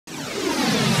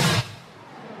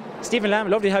Stephen Lamb,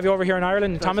 lovely to have you over here in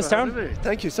Ireland, in Thomastown.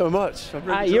 Thank you so much.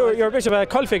 You're a bit of a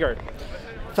cult figure.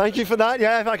 Thank you for that.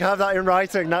 Yeah, if I could have that in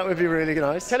writing, that would be really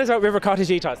nice. Tell us about River Cottage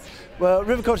Ethos. Well,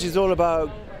 River Cottage is all about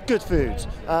good food,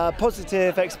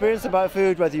 positive experience about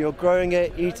food, whether you're growing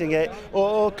it, eating it,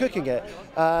 or cooking it.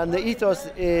 And the ethos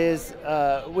is,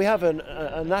 we have an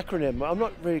acronym. I'm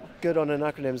not really good on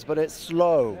acronyms, but it's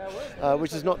SLOW,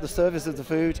 which is not the service of the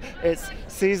food. It's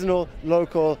seasonal,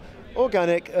 local,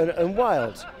 organic, and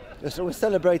wild. So we're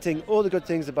celebrating all the good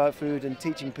things about food and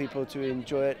teaching people to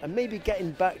enjoy it, and maybe getting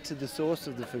back to the source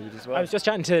of the food as well. I was just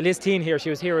chatting to Liz Teen here.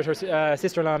 She was here with her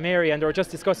sister-in-law Mary, and they were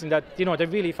just discussing that, you know, they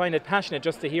really find it passionate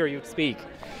just to hear you speak.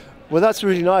 Well, that's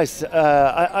really nice.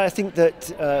 I think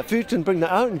that food can bring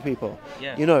that out in people.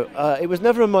 Yeah. You know, it was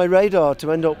never on my radar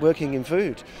to end up working in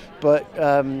food, but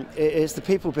it's the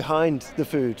people behind the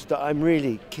food that I'm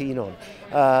really keen on.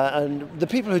 And the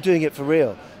people who are doing it for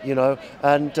real, you know,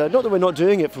 and not that we're not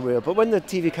doing it for real, but when the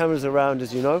TV cameras are around,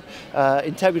 as you know,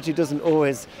 integrity doesn't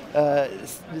always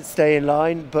stay in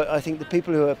line, but I think the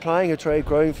people who are applying a trade,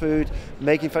 growing food,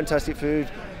 making fantastic food,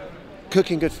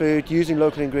 cooking good food, using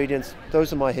local ingredients,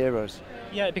 those are my heroes.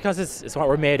 Yeah, because it's what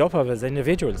we're made up of as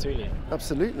individuals, really.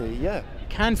 Absolutely, yeah.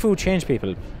 Can food change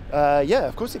people? Yeah,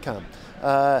 of course it can.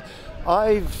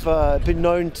 I've been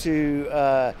known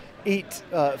to eat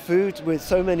food with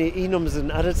so many enums and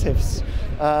additives.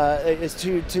 It's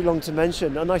too long to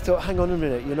mention. And I thought, hang on a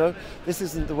minute, you know, this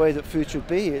isn't the way that food should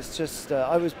be. It's just,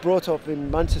 I was brought up in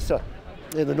Manchester,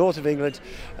 in the north of England,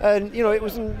 and you know it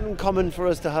wasn't common for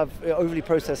us to have overly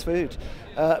processed food.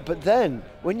 But then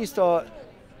when you start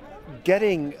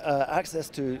getting access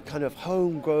to kind of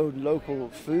homegrown local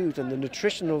food and the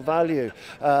nutritional value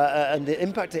and the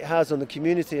impact it has on the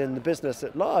community and the business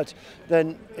at large,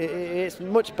 then it's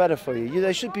much better for you.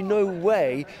 There should be no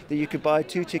way that you could buy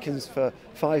 2 chickens for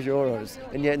 €5,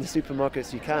 and yet in the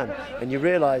supermarkets you can. And you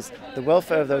realise the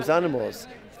welfare of those animals,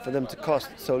 for them to cost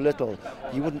so little,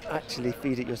 you wouldn't actually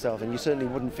feed it yourself, and you certainly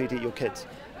wouldn't feed it your kids.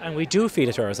 And we do feed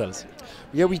it to ourselves.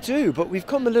 Yeah, we do, but we've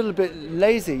come a little bit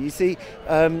lazy. You see,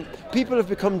 people have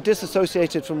become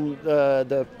disassociated from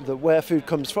the where food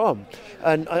comes from.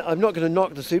 And I'm not going to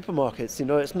knock the supermarkets, you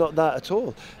know, it's not that at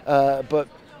all. But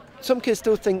some kids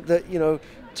still think that, you know,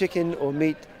 chicken or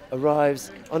meat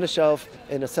arrives on a shelf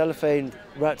in a cellophane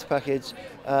wrapped package,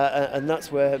 and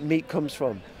that's where meat comes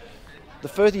from. The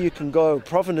further you can go,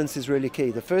 provenance is really key.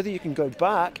 The further you can go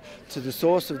back to the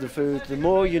source of the food, the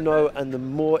more you know and the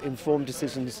more informed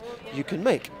decisions you can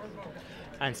make.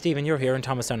 And Stephen, you're here in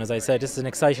Thomastown, as I said. This is an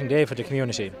exciting day for the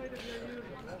community.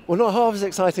 Well, not half as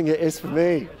exciting it is for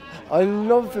me. I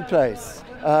love the place.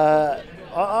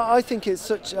 I think it's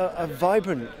such a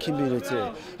vibrant community.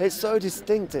 It's so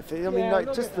distinctive. I mean,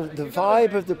 like just the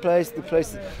vibe of the place,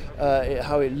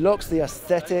 how it looks, the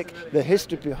aesthetic, the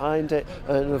history behind it,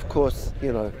 and of course,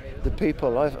 you know, the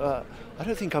people. I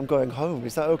don't think I'm going home.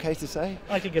 Is that okay to say?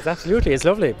 I think it's absolutely. It's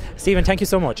lovely. Stephen, thank you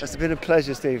so much. It's been a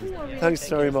pleasure, Steve. Thanks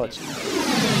very much.